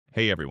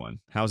Hey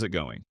everyone, how's it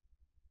going?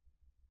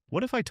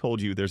 What if I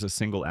told you there's a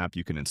single app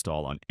you can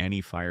install on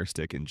any Fire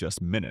Stick in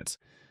just minutes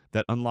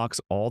that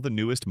unlocks all the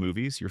newest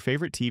movies, your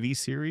favorite TV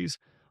series,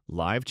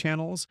 live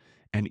channels,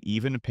 and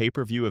even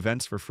pay-per-view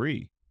events for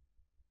free?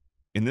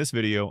 In this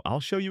video, I'll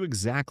show you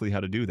exactly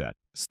how to do that,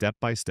 step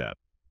by step.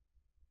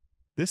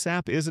 This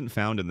app isn't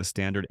found in the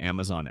standard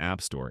Amazon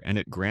App Store, and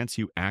it grants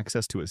you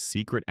access to a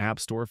secret app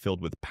store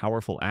filled with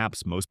powerful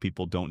apps most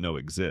people don't know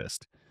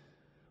exist.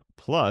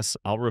 Plus,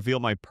 I'll reveal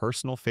my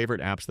personal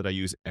favorite apps that I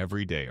use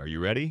every day. Are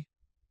you ready?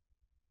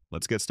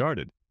 Let's get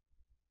started.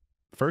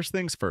 First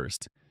things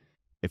first,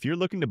 if you're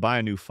looking to buy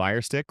a new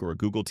Fire Stick or a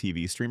Google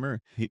TV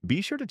streamer,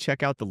 be sure to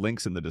check out the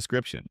links in the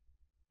description.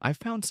 I've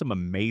found some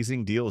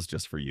amazing deals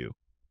just for you.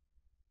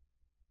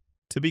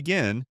 To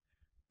begin,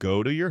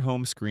 go to your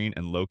home screen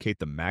and locate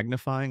the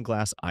magnifying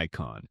glass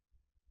icon.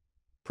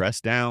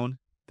 Press down,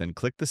 then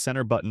click the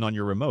center button on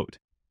your remote.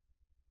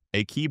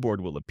 A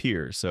keyboard will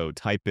appear, so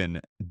type in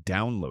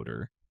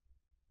Downloader.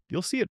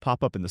 You'll see it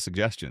pop up in the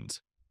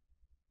suggestions.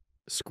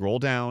 Scroll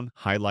down,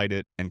 highlight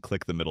it, and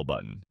click the middle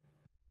button.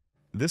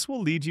 This will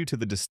lead you to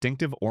the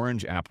distinctive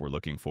orange app we're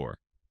looking for.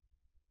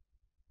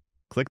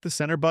 Click the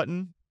center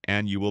button,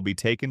 and you will be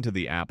taken to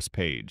the app's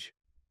page.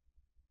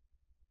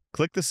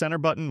 Click the center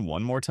button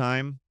one more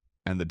time,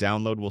 and the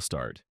download will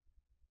start.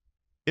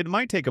 It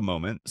might take a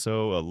moment,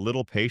 so a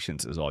little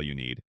patience is all you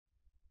need.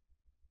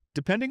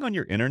 Depending on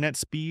your internet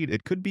speed,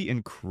 it could be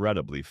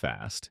incredibly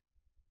fast.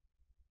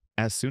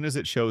 As soon as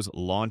it shows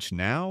Launch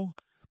Now,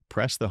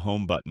 press the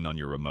home button on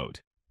your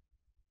remote.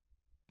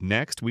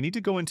 Next, we need to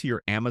go into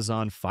your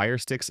Amazon Fire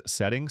Stick's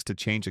settings to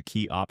change a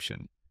key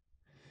option.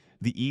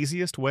 The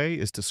easiest way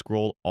is to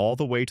scroll all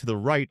the way to the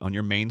right on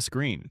your main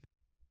screen.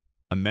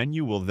 A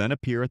menu will then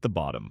appear at the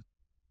bottom.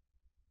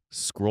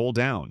 Scroll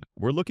down.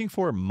 We're looking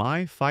for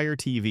My Fire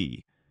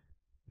TV.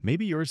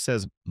 Maybe yours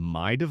says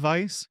My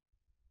Device?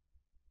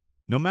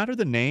 No matter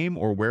the name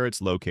or where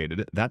it's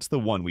located, that's the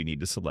one we need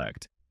to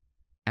select.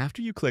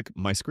 After you click,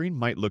 my screen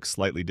might look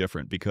slightly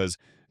different because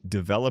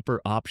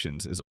Developer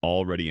Options is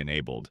already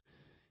enabled.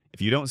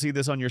 If you don't see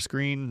this on your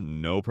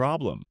screen, no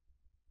problem.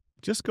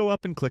 Just go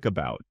up and click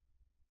About.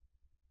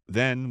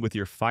 Then, with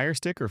your Fire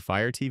Stick or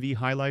Fire TV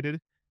highlighted,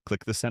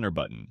 click the center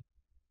button.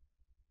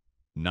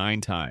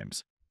 9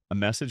 times. A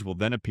message will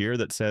then appear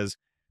that says,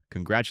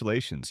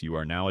 "Congratulations, you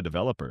are now a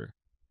developer."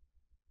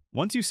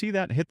 Once you see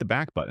that, hit the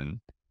back button,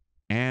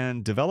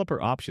 and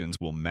Developer Options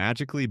will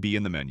magically be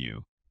in the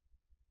menu.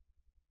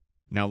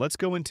 Now let's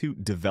go into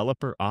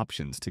Developer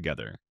Options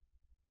together.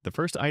 The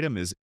first item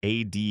is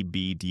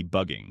ADB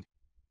Debugging.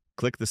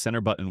 Click the center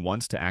button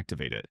once to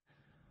activate it.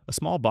 A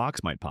small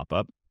box might pop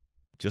up.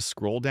 Just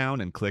scroll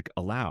down and click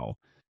Allow.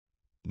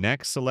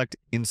 Next, select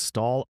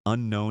Install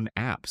Unknown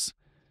Apps.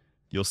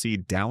 You'll see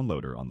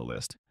Downloader on the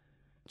list.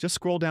 Just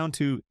scroll down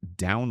to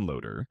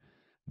Downloader,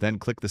 then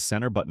click the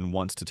center button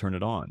once to turn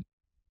it on.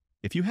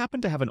 If you happen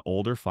to have an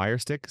older Fire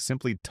Stick,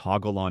 simply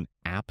toggle on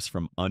Apps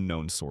from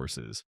Unknown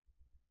Sources.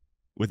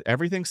 With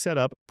everything set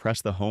up,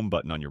 press the Home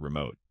button on your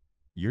remote.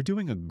 You're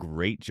doing a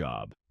great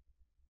job.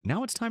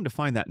 Now it's time to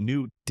find that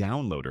new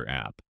Downloader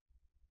app.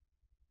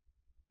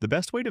 The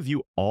best way to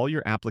view all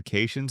your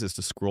applications is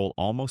to scroll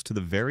almost to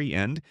the very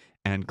end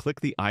and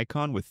click the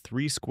icon with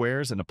 3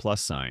 squares and a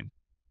plus sign.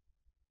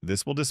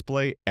 This will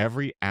display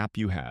every app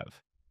you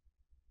have.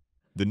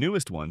 The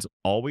newest ones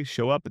always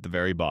show up at the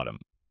very bottom.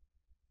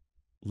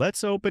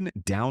 Let's open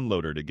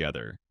Downloader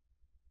together.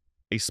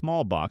 A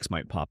small box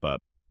might pop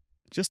up.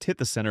 Just hit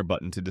the center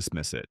button to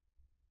dismiss it.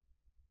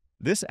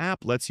 This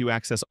app lets you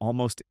access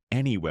almost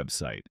any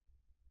website.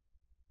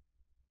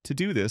 To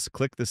do this,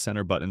 click the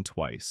center button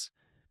twice.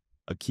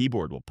 A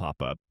keyboard will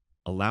pop up,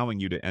 allowing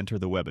you to enter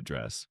the web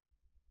address.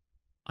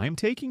 I'm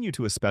taking you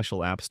to a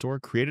special app store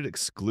created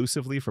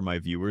exclusively for my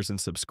viewers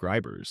and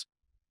subscribers.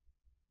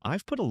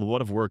 I've put a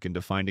lot of work into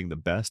finding the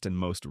best and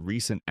most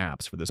recent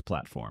apps for this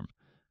platform.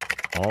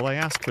 All I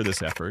ask for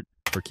this effort,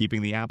 for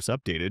keeping the apps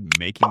updated,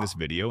 making this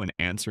video, and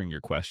answering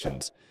your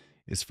questions,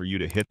 is for you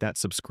to hit that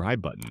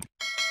subscribe button.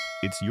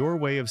 It's your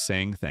way of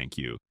saying thank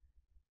you.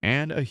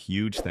 And a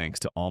huge thanks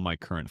to all my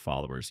current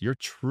followers. You're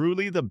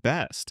truly the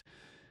best.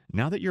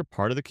 Now that you're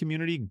part of the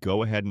community,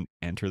 go ahead and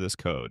enter this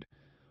code.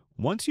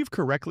 Once you've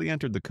correctly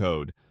entered the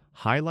code,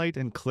 highlight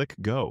and click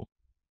Go.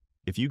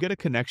 If you get a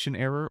connection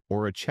error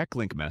or a check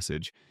link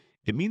message,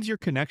 it means your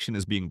connection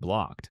is being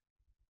blocked.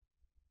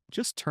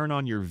 Just turn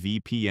on your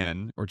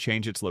VPN or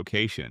change its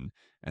location,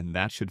 and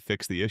that should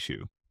fix the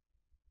issue.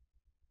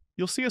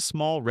 You'll see a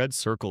small red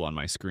circle on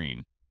my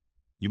screen.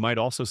 You might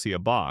also see a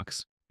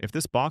box. If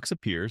this box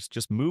appears,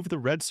 just move the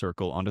red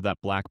circle onto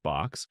that black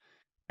box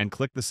and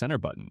click the center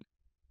button.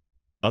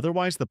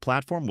 Otherwise, the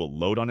platform will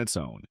load on its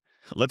own.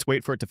 Let's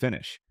wait for it to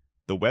finish.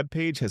 The web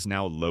page has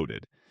now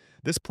loaded.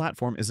 This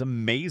platform is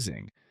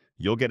amazing.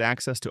 You'll get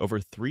access to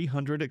over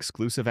 300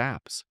 exclusive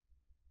apps.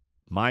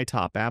 My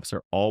top apps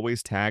are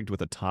always tagged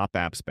with a top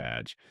apps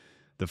badge.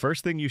 The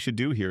first thing you should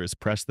do here is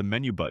press the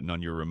menu button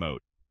on your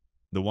remote,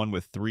 the one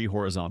with 3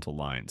 horizontal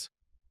lines.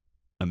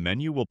 A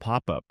menu will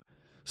pop up.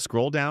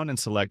 Scroll down and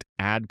select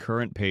Add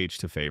Current Page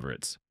to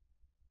Favorites.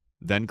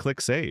 then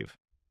click Save.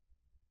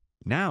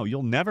 Now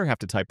you'll never have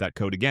to type that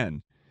code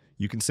again.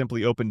 You can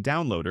simply open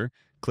Downloader,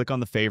 click on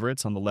the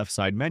favorites on the left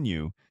side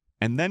menu,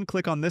 and then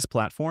click on this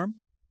platform.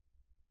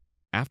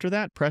 After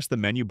that, press the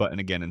menu button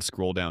again and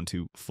scroll down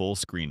to Full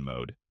Screen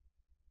Mode.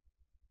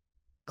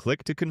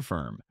 Click to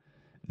confirm.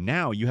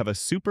 Now you have a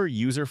super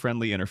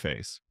user-friendly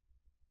interface.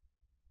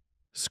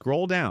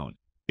 Scroll down.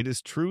 It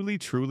is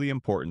truly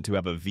important to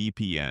have a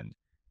VPN.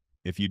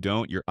 If you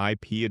don't, your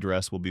IP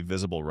address will be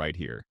visible right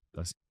here.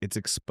 Thus, it's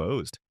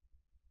exposed.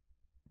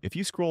 If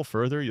you scroll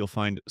further, you'll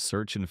find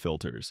Search and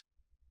Filters.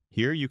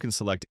 Here you can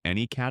select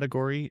any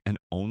category and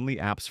only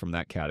apps from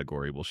that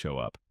category will show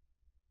up.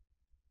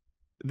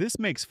 This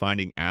makes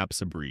finding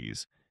apps a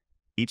breeze.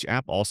 Each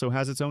app also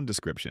has its own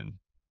description.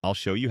 I'll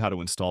show you how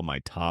to install my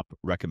top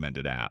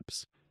recommended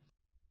apps.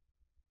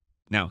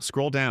 Now,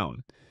 scroll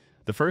down.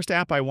 The first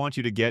app I want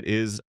you to get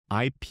is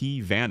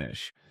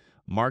IPVanish,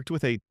 marked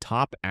with a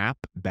top app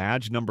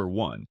badge number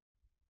 1.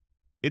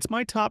 It's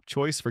my top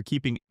choice for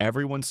keeping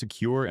everyone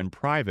secure and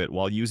private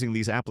while using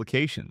these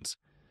applications.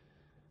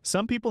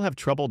 Some people have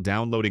trouble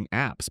downloading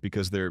apps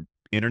because their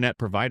internet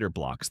provider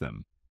blocks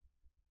them.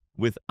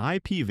 With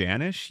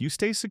IPVanish, you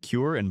stay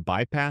secure and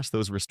bypass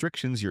those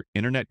restrictions your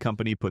internet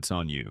company puts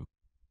on you.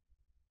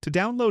 To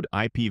download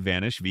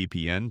IPVanish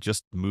VPN,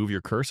 just move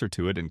your cursor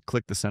to it and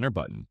click the center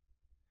button.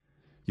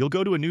 You'll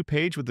go to a new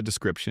page with the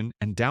description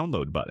and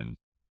download button.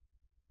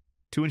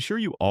 To ensure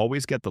you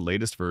always get the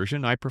latest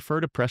version, I prefer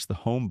to press the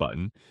Home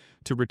button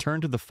to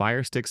return to the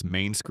Firestick's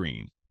main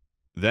screen.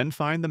 Then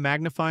find the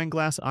magnifying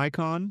glass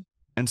icon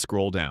and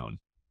scroll down.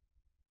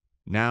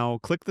 Now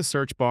click the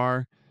search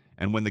bar,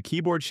 and when the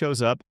keyboard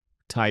shows up,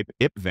 type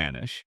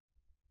IPVanish.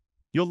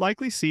 You'll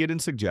likely see it in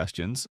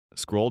Suggestions.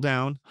 Scroll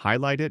down,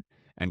 highlight it,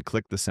 and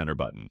click the center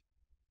button.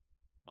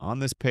 On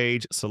this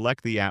page,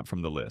 select the app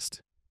from the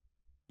list.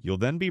 You'll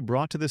then be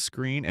brought to this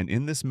screen, and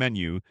in this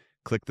menu,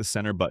 click the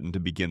center button to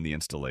begin the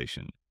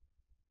installation.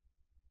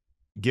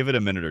 Give it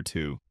a minute or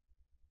two.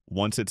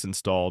 Once it's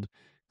installed,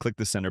 click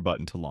the center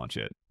button to launch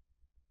it.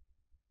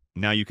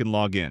 Now you can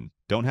log in.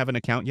 Don't have an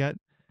account yet?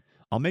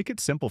 I'll make it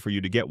simple for you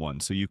to get one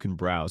so you can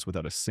browse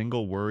without a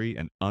single worry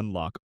and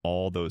unlock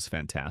all those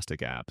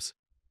fantastic apps.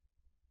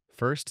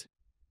 First,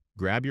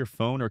 grab your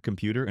phone or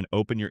computer and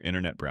open your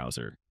internet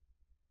browser.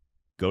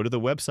 Go to the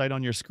website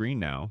on your screen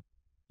now.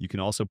 You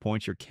can also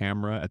point your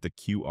camera at the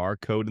QR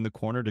code in the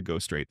corner to go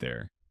straight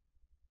there.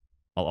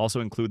 I'll also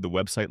include the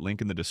website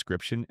link in the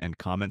description and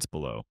comments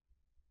below.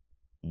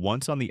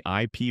 Once on the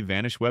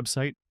IPVanish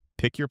website,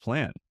 pick your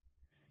plan.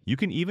 You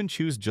can even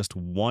choose just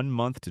 1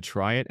 month to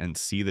try it and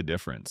see the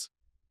difference.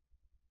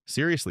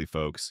 Seriously,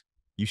 folks,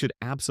 you should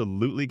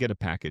absolutely get a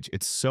package.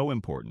 It's so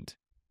important.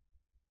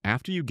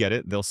 After you get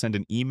it, they'll send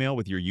an email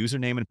with your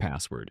username and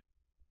password.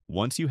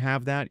 Once you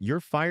have that,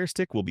 your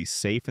Firestick will be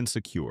safe and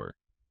secure.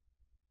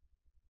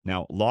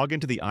 Now, log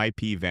into the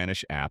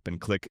IPVanish app and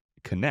click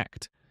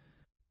Connect.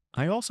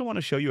 I also want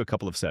to show you a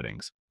couple of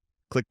settings.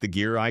 Click the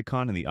gear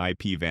icon in the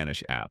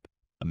IPVanish app.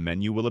 A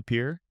menu will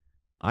appear.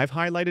 I've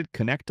highlighted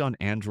Connect on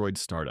Android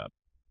Startup.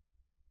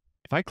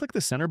 If I click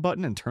the center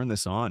button and turn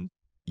this on,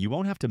 you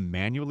won't have to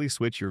manually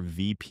switch your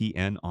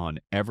VPN on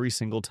every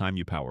single time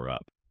you power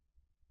up.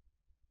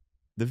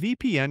 The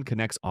VPN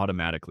connects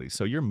automatically,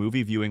 so your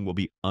movie viewing will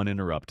be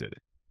uninterrupted.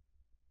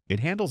 It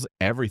handles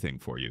everything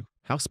for you.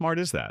 How smart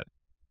is that?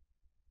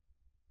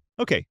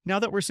 Okay, now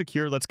that we're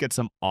secure, let's get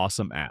some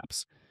awesome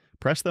apps.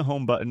 Press the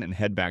Home button and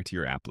head back to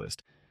your app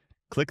list.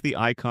 Click the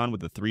icon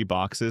with the 3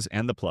 boxes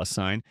and the plus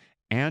sign,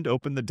 and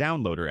open the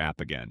Downloader app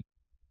again.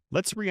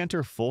 Let's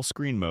re-enter full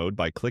screen mode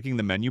by clicking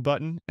the menu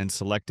button and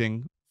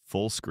selecting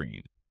Full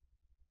Screen.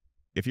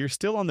 If you're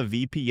still on the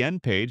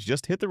VPN page,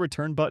 just hit the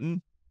return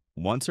button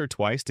once or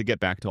twice to get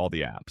back to all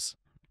the apps.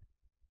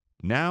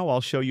 Now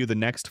I'll show you the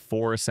next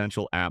 4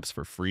 essential apps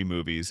for free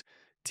movies,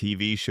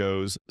 TV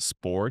shows,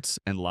 sports,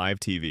 and live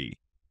TV.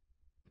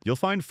 You'll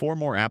find 4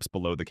 more apps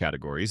below the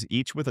categories,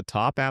 each with a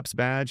top apps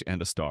badge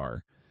and a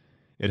star.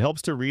 It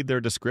helps to read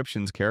their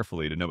descriptions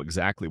carefully to know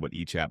exactly what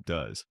each app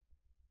does.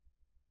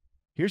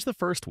 Here's the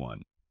first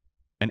one,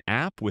 an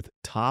app with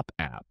top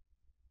app,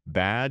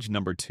 badge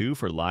number 2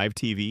 for live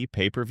TV,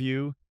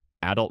 pay-per-view,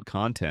 adult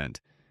content,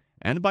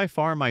 and by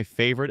far my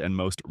favorite and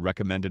most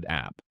recommended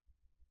app.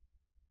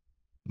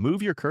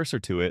 Move your cursor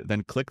to it,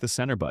 then click the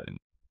center button.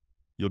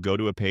 You'll go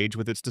to a page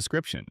with its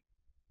description.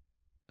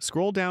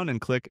 Scroll down and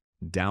click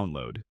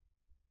Download.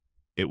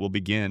 It will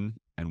begin,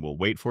 and we'll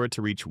wait for it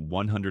to reach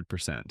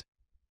 100%.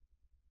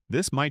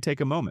 This might take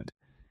a moment.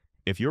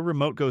 If your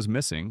remote goes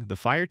missing, the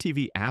Fire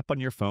TV app on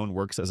your phone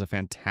works as a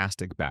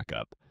fantastic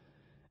backup.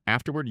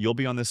 Afterward, you'll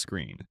be on this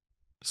screen.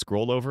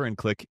 Scroll over and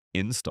click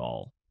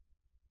Install.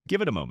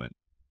 Give it a moment.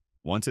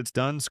 Once it's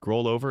done,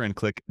 scroll over and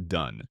click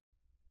Done.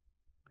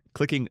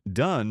 Clicking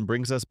Done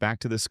brings us back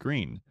to this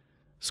screen.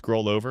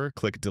 Scroll over,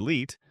 click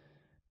Delete,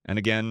 and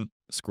again,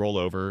 scroll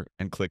over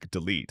and click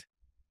Delete.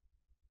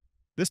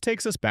 This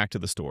takes us back to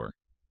the store.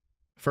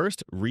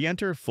 First,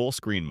 re-enter full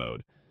screen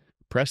mode.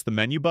 Press the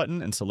menu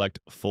button and select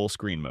full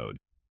screen mode.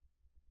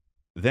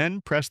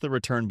 Then press the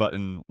return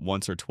button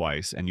once or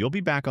twice and you'll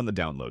be back on the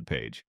download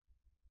page.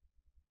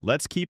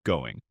 Let's keep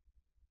going.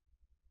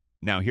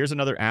 Now here's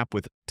another app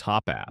with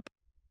Top App.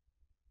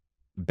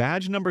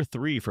 Badge number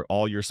 3 for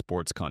all your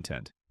sports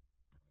content.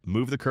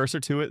 Move the cursor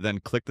to it, then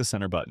click the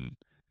center button.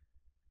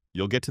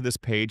 You'll get to this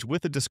page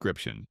with a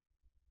description.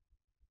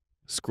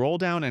 Scroll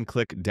down and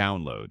click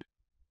Download.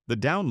 The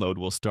download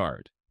will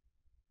start.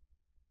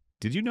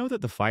 Did you know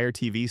that the Fire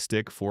TV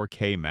Stick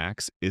 4K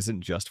Max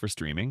isn't just for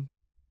streaming?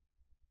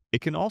 It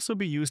can also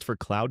be used for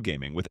cloud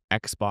gaming with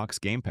Xbox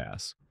Game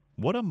Pass.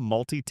 What a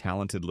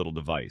multi-talented little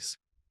device.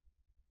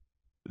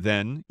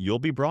 Then you'll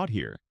be brought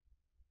here.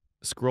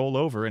 Scroll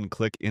over and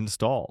click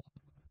Install.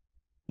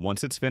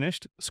 Once it's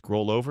finished,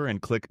 scroll over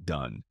and click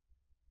Done.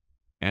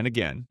 And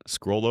again,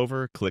 scroll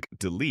over, click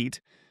Delete,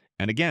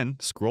 and again,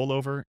 scroll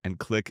over and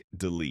click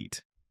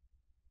Delete.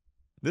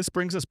 This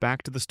brings us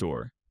back to the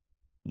store.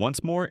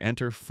 Once more,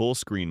 enter full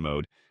screen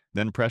mode,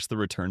 then press the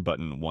return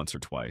button once or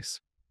twice.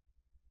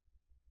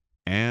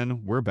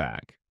 And we're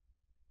back.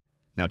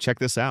 Now check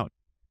this out.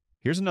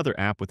 Here's another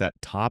app with that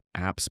Top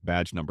Apps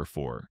badge number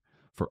 4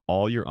 for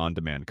all your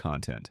on-demand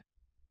content.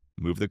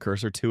 Move the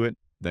cursor to it,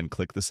 then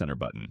click the center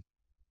button.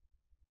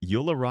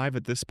 You'll arrive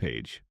at this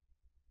page.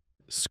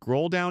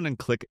 Scroll down and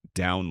click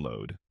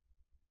Download.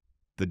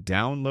 The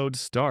download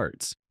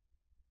starts.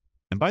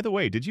 And by the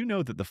way, did you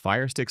know that the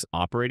Firestick's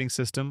operating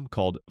system,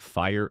 called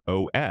Fire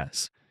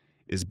OS,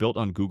 is built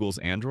on Google's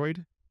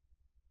Android?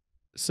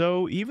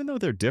 So even though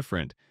they're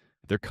different,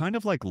 they're kind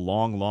of like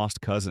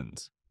long-lost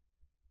cousins.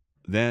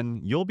 Then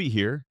you'll be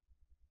here.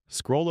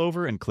 Scroll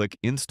over and click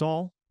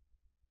Install.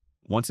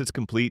 Once it's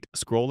complete,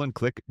 scroll and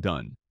click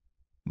Done.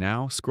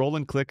 Now scroll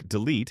and click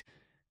Delete,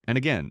 and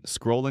again,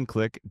 scroll and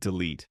click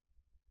Delete.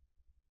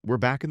 We're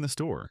back in the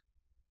store.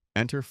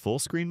 Enter full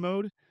screen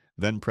mode,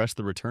 then press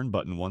the return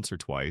button once or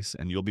twice,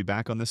 and you'll be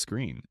back on this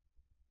screen.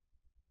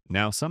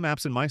 Now, some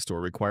apps in my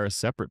store require a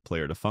separate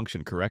player to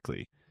function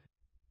correctly.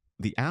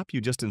 The app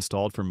you just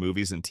installed for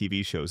movies and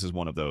TV shows is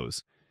one of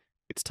those.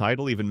 Its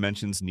title even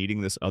mentions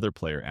needing this other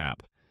player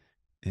app.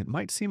 It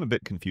might seem a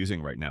bit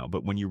confusing right now,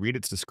 but when you read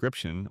its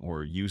description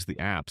or use the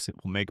apps, it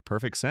will make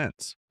perfect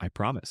sense, I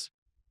promise.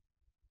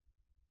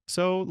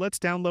 So let's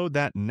download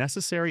that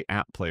necessary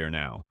app player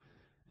now.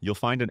 You'll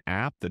find an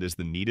app that is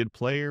the needed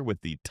player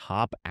with the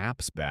Top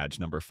Apps badge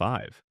number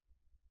 5.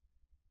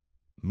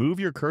 Move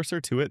your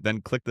cursor to it,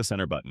 then click the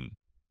center button.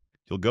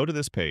 You'll go to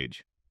this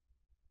page.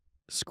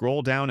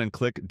 Scroll down and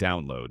click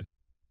Download.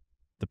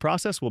 The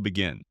process will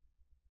begin.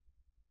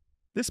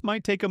 This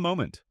might take a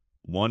moment.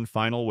 One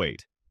final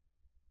wait.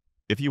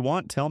 If you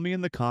want, tell me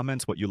in the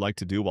comments what you like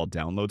to do while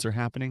downloads are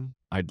happening.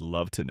 I'd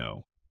love to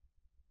know.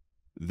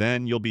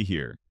 Then you'll be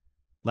here.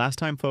 Last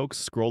time, folks,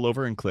 scroll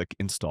over and click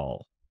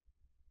Install.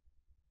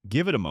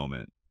 Give it a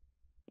moment.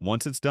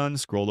 Once it's done,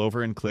 scroll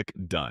over and click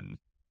Done.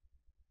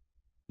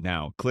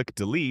 Now click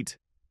Delete,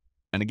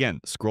 and again,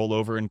 scroll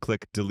over and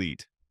click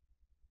Delete.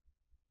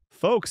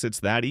 Folks,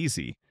 it's that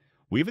easy.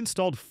 We've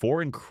installed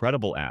 4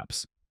 incredible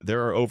apps.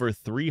 There are over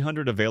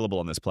 300 available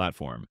on this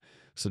platform,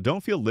 so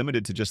don't feel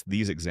limited to just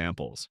these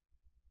examples.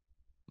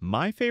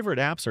 My favorite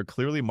apps are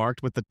clearly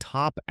marked with the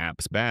Top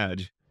Apps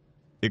badge.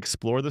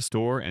 Explore the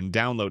store and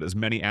download as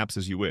many apps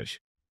as you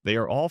wish. They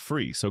are all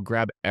free, so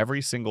grab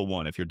every single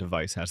one if your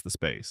device has the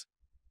space.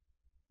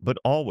 But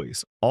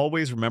always,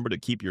 always remember to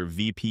keep your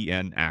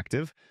VPN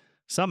active.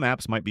 Some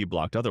apps might be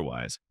blocked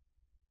otherwise.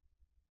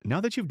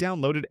 Now that you've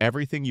downloaded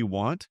everything you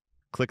want,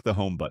 click the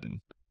Home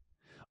button.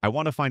 I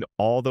want to find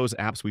all those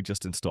apps we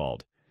just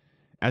installed.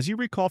 As you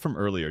recall from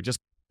earlier, just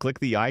click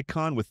the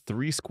icon with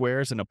 3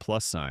 squares and a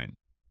plus sign.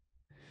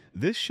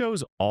 This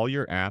shows all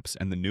your apps,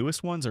 and the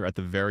newest ones are at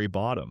the very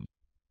bottom.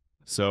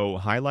 So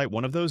highlight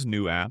one of those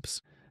new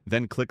apps,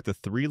 then click the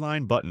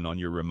 3-line button on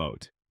your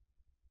remote.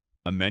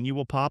 A menu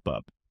will pop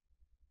up.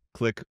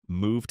 Click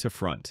Move to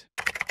Front.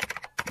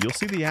 You'll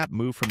see the app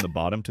move from the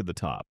bottom to the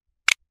top.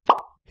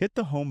 Hit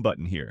the Home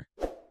button here.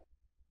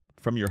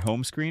 From your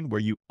home screen, where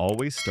you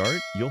always start,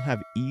 you'll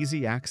have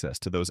easy access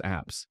to those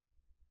apps.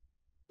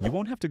 You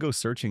won't have to go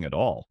searching at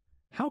all.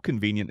 How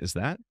convenient is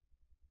that?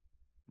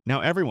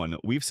 Now everyone,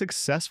 we've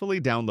successfully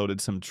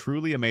downloaded some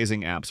truly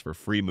amazing apps for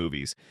free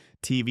movies,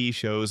 TV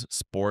shows,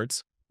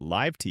 sports,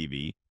 live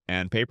TV,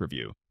 and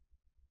pay-per-view.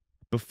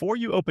 Before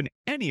you open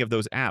any of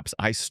those apps,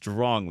 I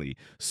strongly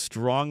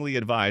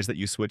advise that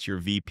you switch your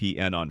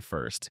VPN on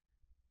first.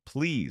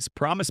 Please,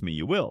 promise me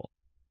you will.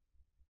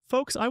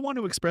 Folks, I want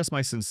to express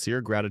my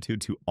sincere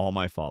gratitude to all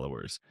my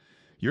followers.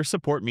 Your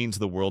support means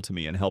the world to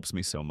me and helps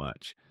me so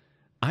much.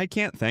 I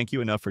can't thank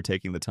you enough for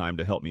taking the time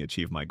to help me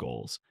achieve my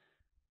goals.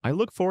 I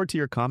look forward to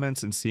your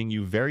comments and seeing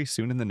you very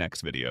soon in the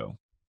next video.